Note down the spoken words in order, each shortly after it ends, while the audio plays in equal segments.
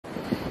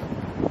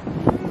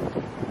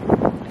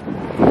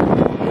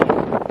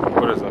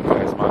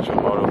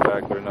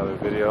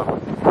another video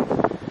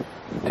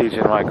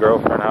teaching my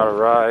girlfriend how to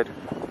ride.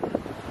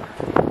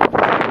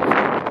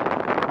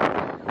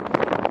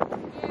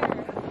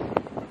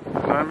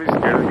 Don't be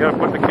scared. You gotta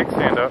put the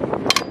kickstand up.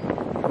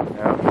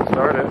 Yeah,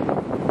 start it.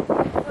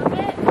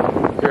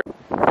 Here.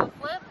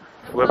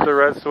 Flip the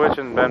red switch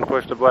and then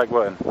push the black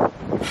button.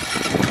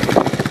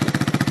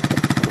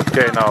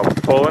 Okay, now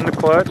pull in the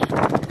clutch.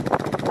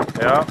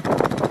 Yeah.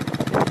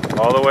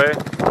 All the way.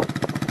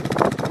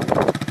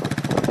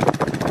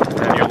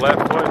 And your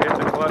left foot hit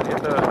the clutch,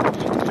 hit the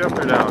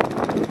shifter down.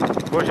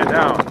 Push it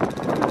down.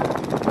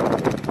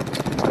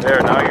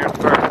 There, now you're in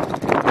first.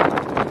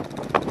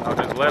 Now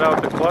just let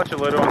out the clutch a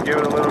little and give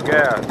it a little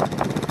gas.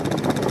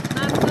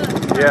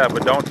 Yeah,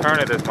 but don't turn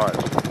it as much.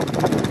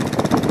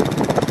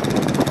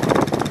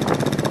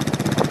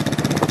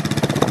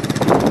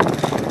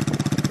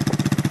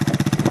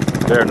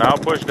 There, now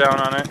push down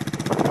on it.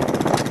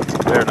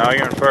 There, now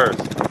you're in first.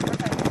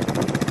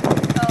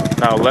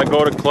 Now let go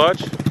of the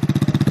clutch.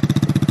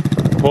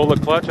 Pull the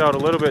clutch out a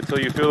little bit till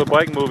you feel the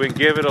bike moving.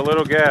 Give it a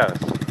little gas.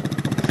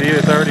 See,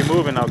 it's already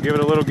moving. Now give it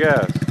a little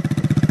gas.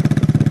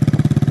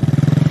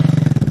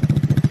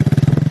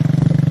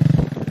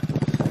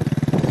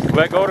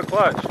 Let go of the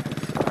clutch.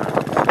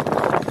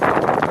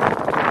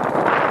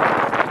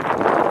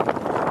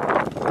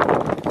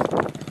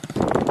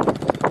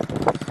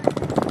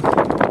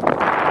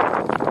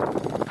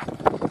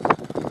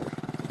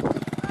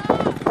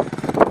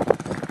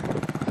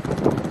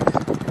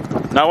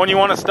 Now when you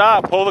want to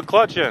stop, pull the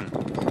clutch in.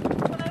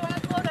 When I want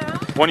to slow down?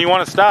 When you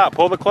want to stop,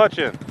 pull the clutch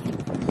in.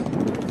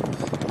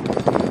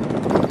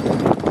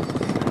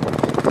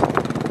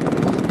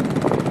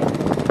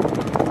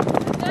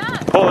 Yeah.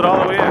 Pull it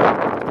all the way in. You gotta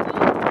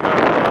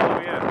pull it all the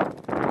way in.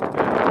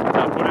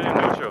 Now put it in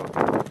neutral.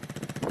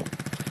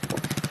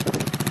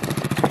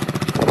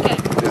 Okay.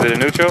 Is it in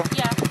neutral?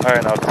 Yeah.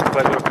 Alright, now just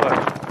let go of the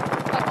clutch.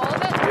 Like all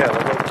of it? Yeah,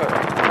 let go of the clutch.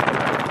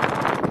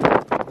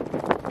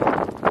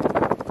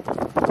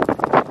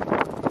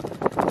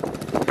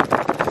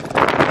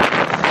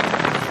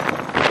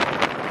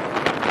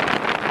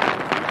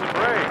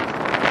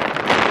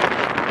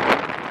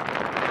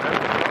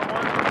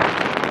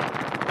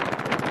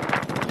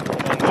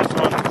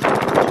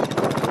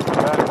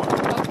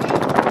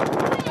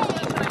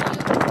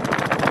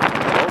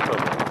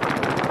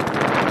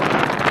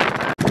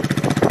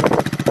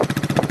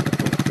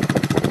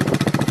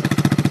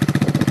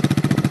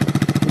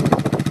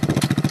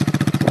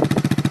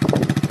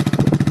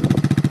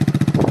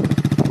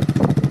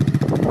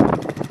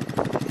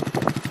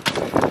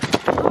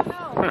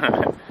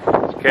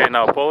 Okay,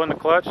 now pull in the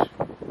clutch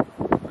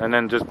and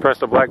then just press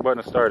the black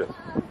button to start it.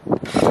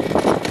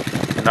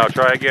 And now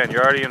try again.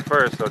 You're already in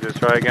first, so just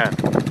try again.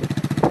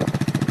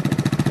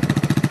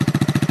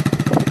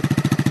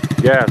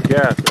 Gas,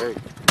 gas. Hey.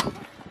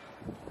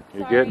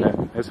 You're getting it.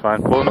 It's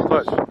fine. Pull in the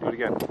clutch. Do it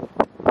again.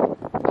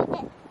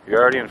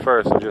 You're already in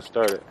first, so just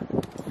start it.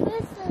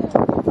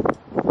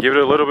 Give it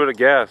a little bit of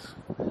gas.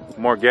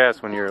 More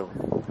gas when you're...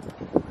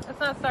 It's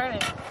not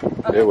starting.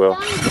 Okay. It will.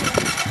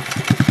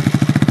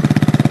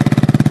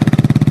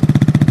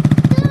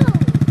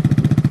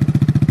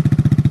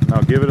 Now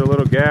give it a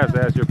little gas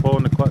as you're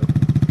pulling the clutch.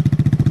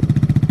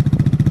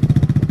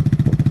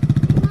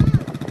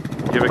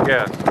 Give it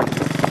gas.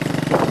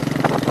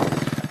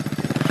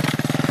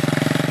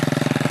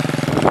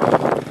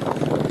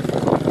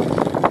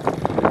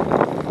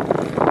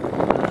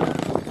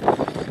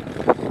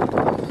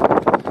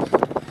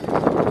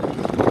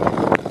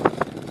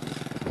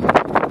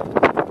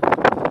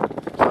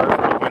 Sorry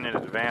for the wind in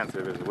advance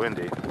if it's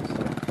windy.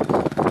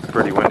 It's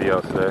pretty windy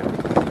out today.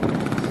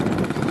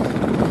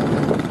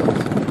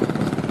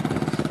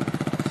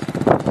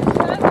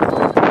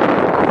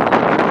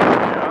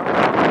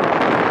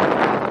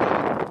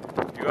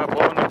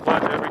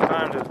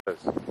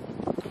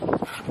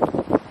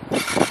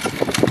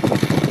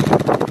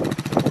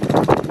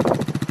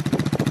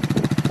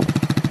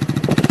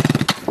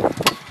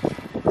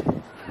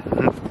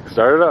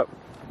 Start it up.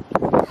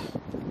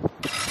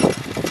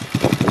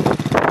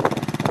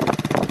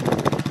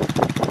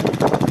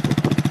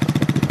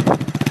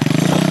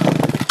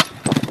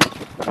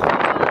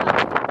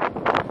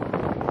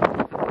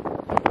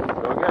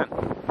 Go again.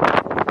 Why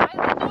is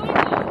it doing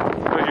that?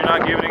 Because you're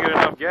not giving it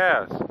enough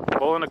gas.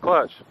 Pull in the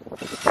clutch.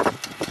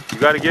 You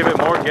got to give it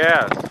more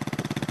gas.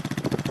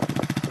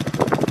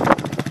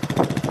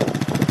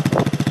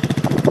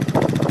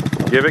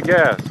 Give it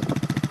gas.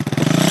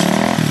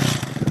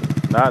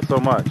 Not so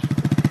much.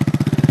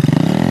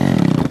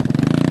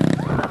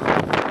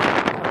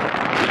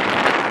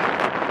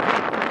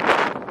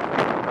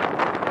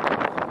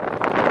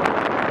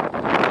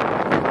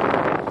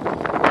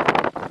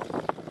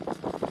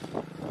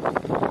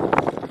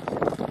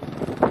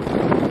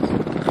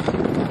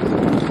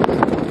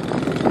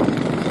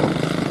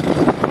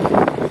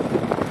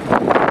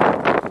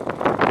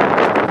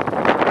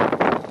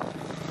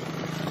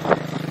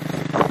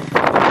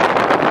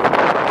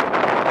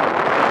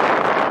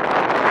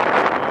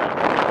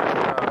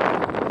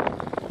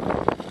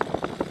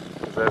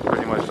 That's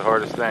pretty much the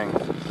hardest thing.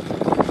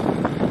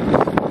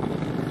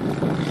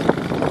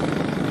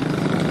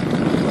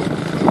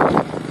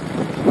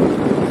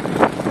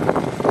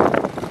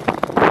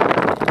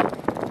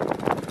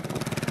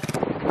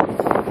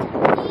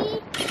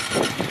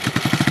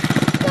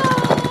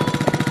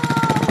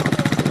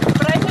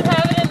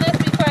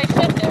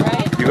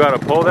 gotta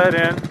pull that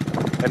in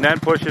and then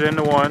push it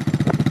into one.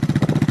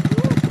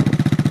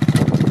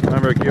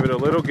 Remember, give it a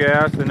little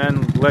gas and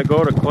then let go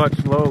of the clutch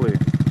slowly.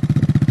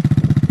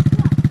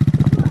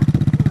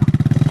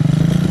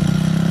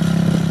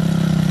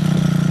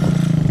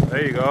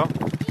 There you go.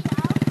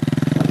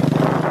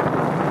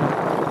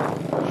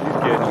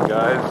 She's getting you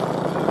guys.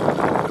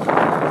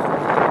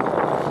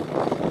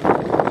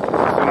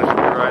 As soon as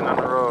she's riding on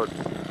the road.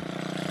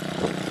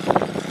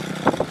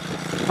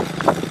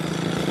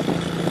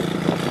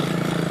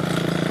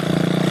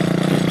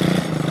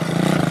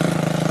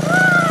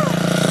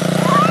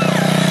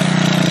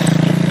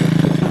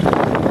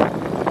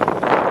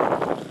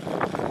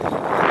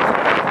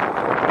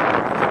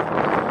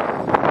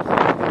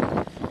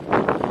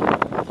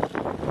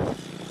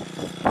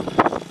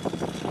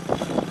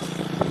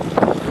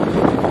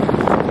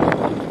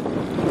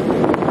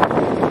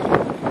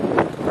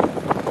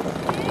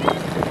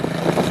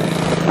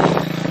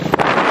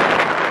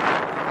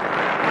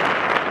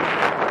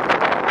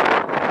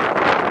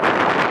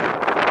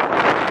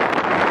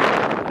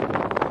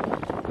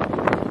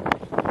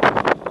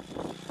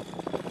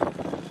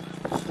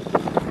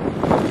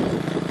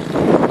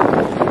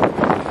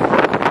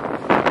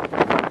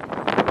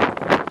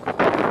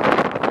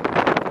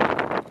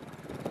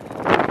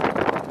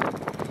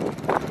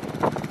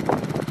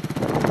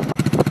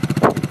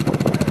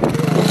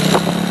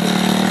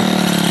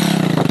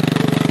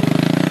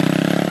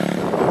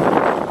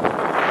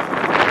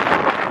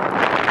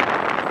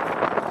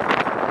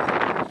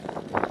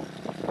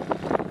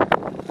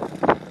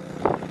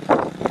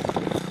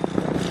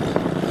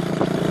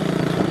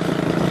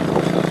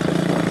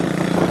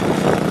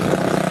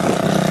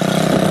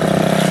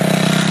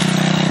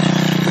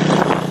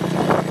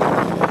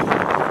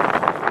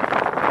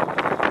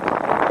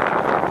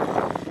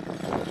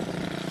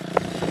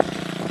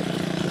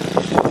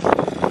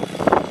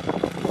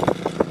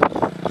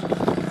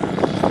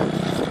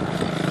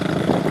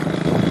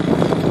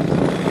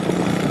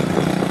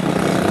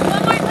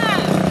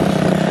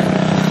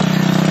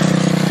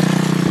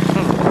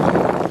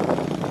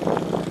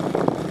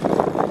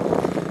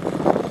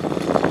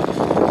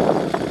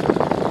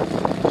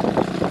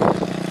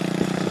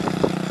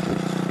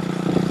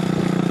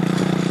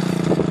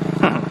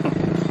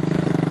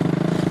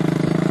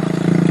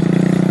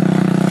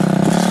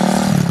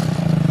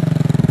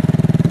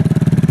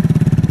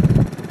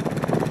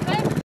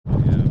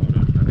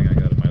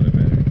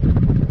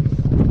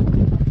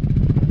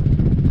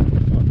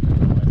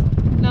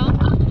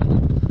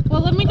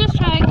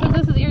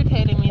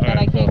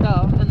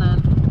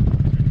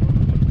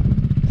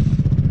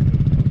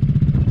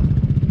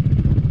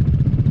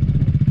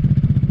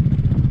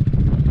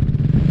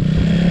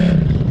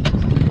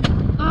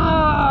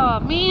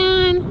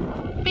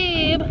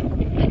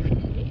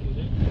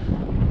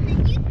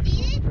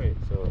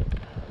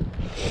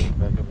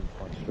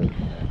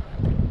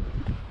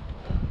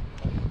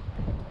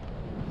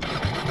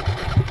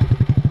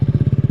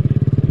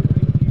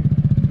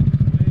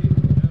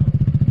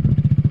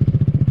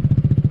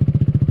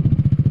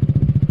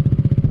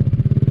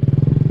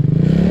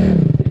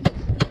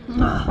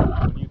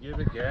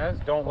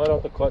 Don't let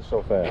out the clutch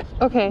so fast.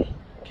 Okay.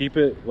 Keep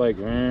it like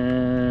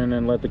and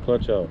then let the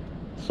clutch out.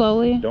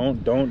 Slowly?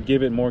 Don't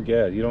give it more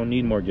gas. You don't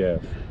need more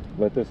gas.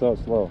 Let this out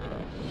slow.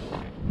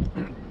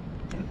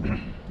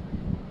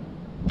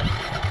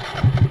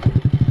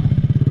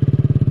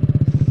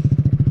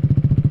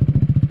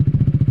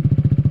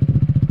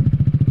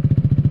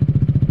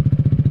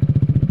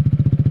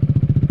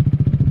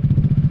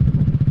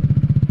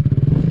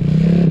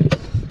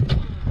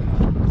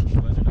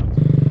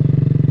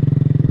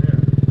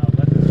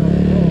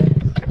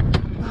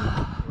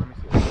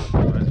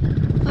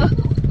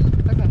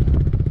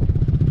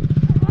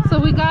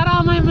 We got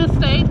all my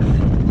mistakes.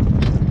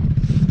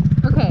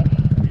 Okay.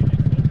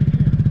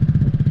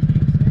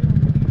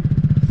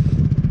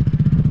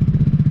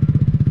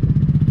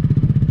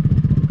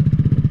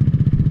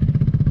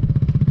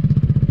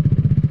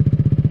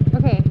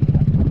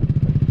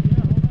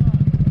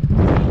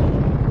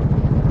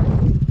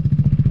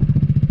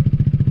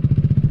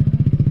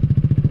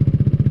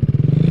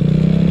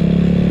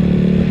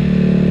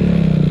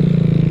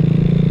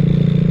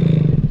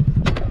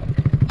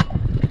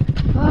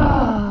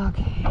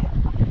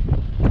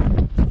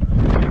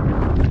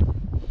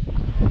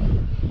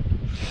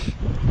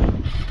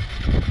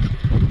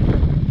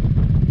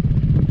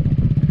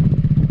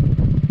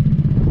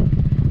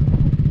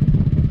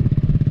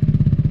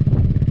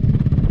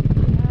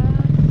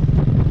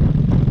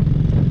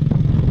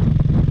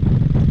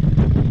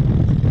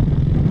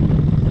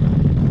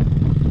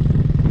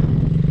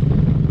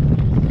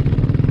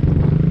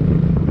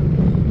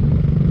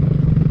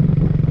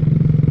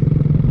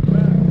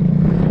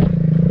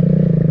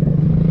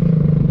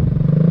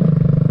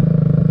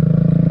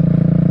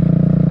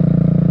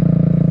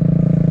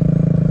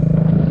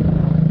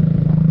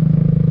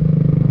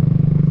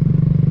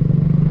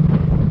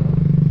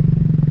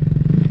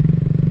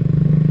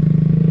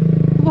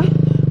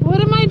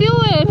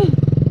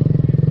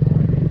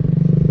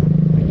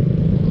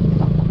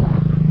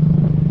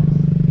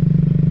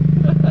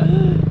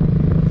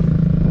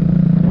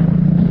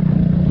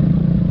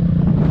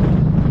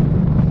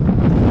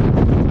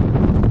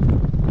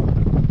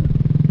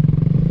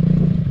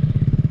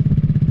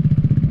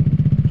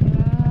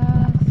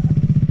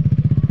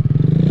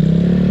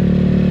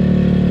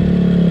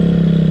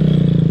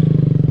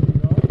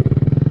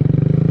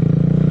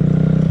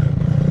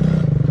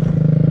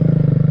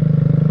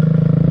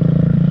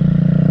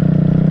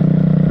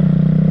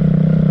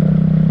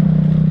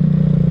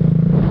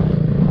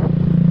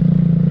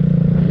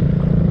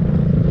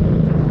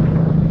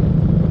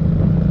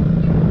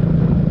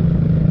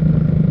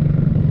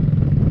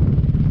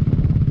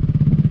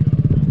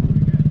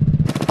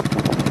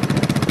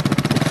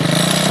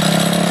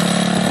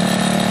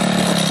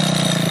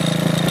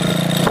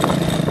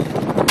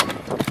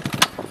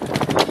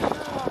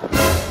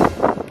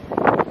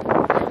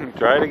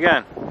 Try it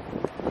again.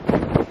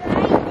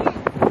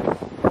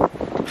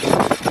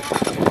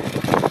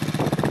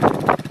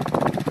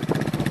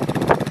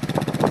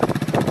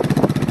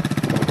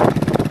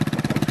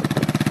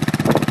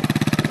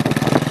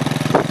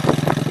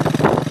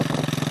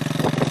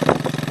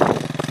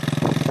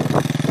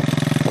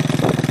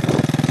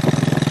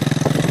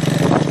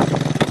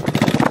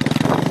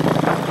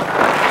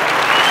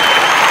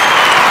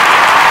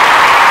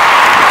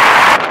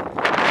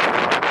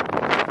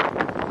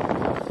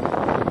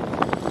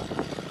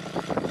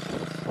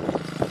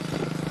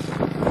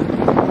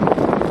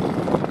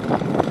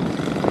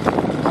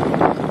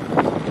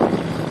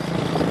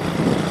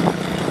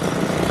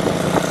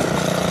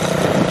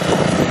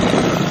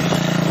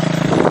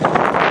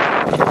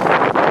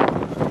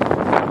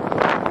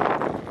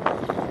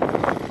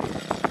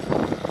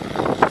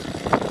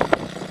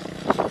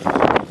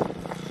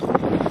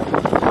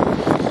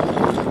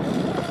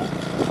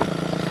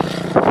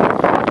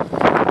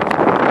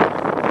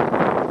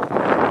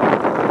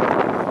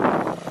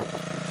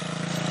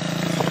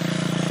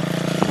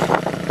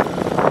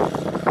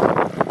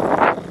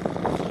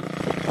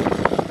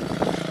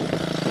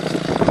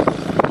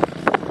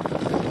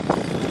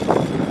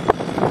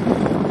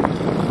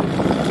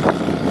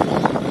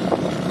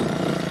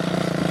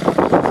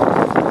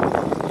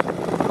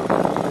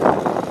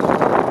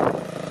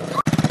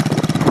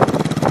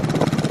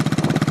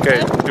 Okay,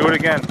 do it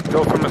again.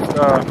 Go from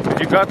the, if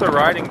you got the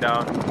riding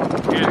down,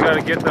 you just got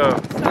to get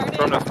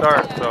from the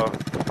start, so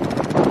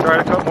try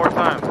it a couple more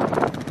times.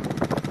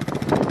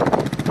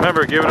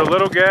 Remember, give it a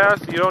little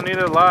gas, you don't need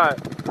it a lot,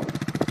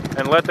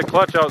 and let the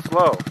clutch out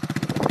slow.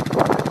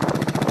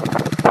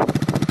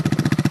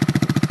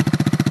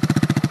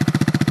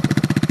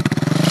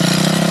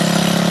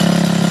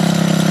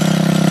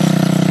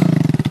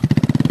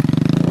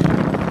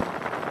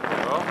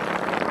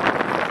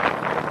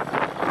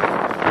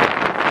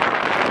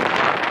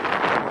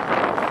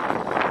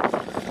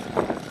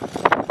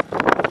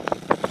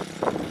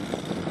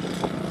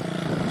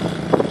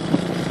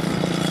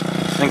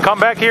 And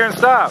come back here and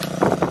stop.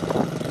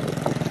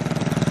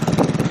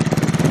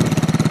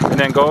 And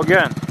then go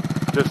again,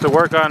 just to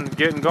work on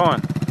getting going.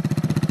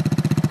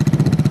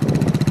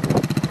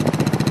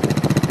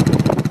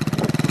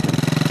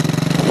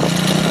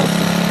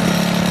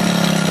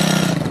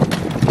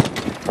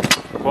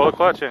 Pull the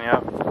clutch in,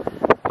 yeah.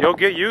 You'll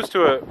get used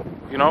to it,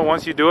 you know,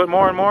 once you do it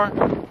more and more,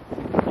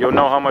 you'll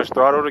know how much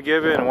throttle to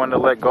give it and when to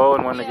let go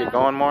and when to get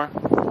going more.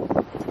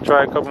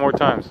 Try a couple more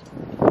times.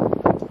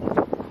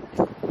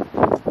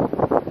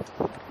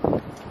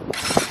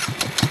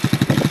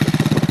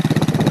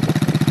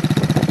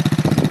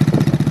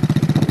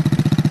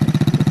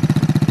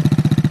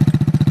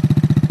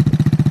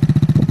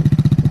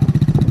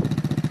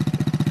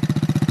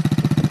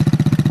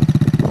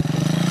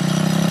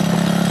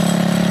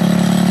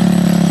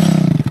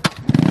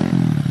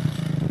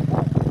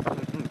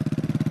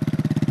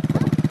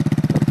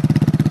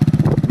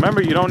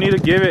 Remember, you don't need to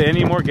give it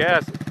any more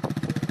gas.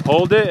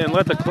 Hold it and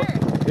let the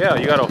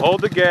you got to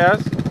hold the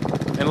gas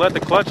and let the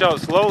clutch out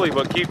slowly,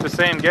 but keep the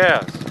same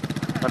gas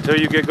until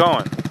you get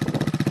going.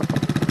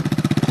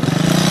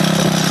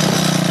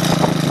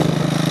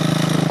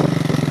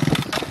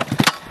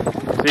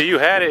 See, you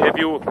had it. If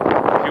you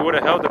would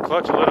have held the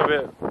clutch a little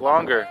bit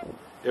longer,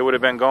 it would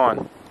have been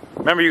going.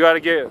 Remember, you got to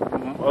get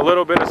a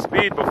little bit of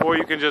speed before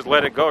you can just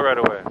let it go right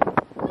away.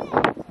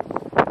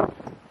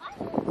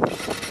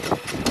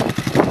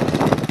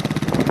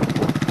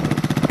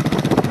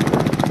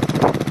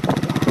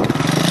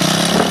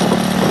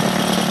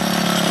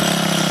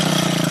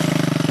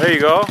 There you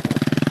go.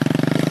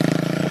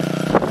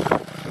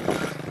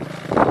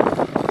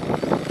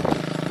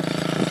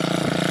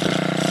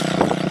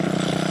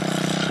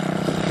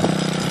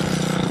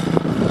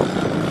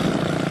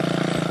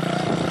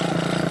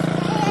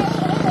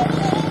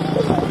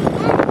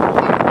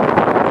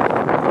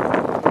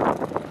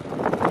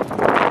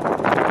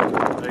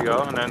 There you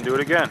go, and then do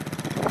it again.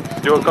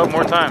 Do it a couple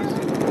more times.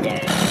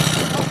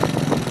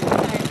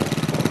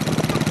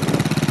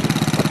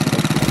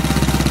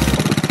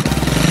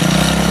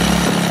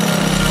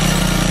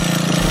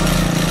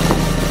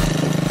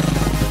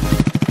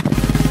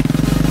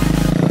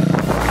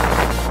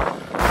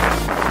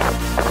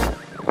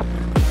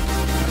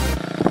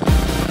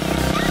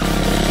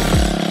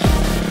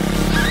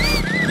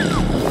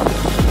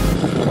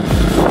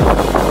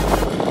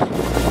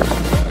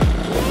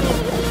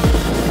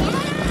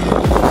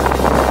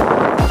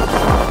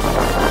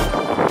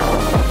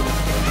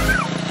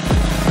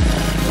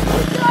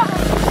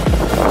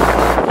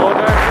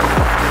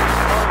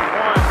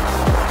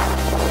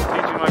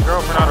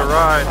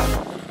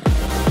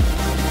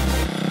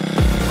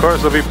 Of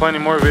course, there'll be plenty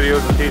more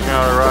videos of teaching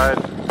how to ride.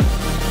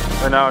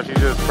 Right now, she's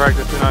just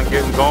practicing on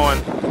getting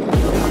going.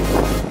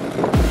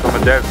 From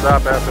a dead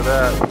stop after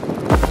that.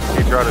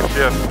 Teach her how to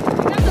shift.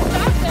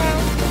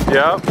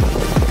 Yep.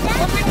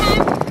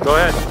 Go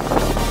ahead.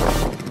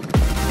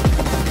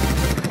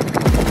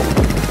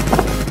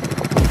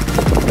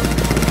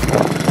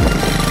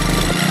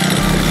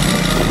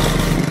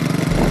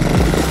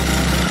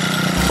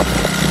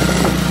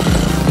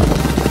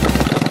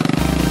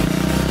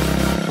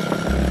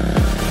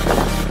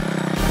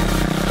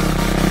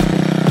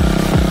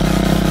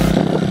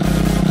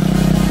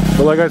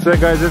 But like I said,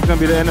 guys, this is going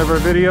to be the end of our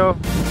video.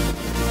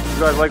 If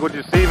you guys like what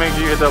you see, make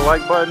sure you hit that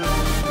like button,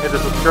 hit the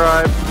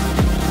subscribe.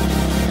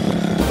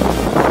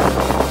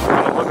 We're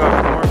going to look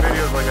out for more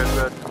videos, like I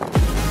said.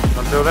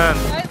 Until then,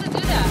 Why does it do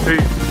that?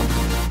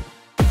 peace.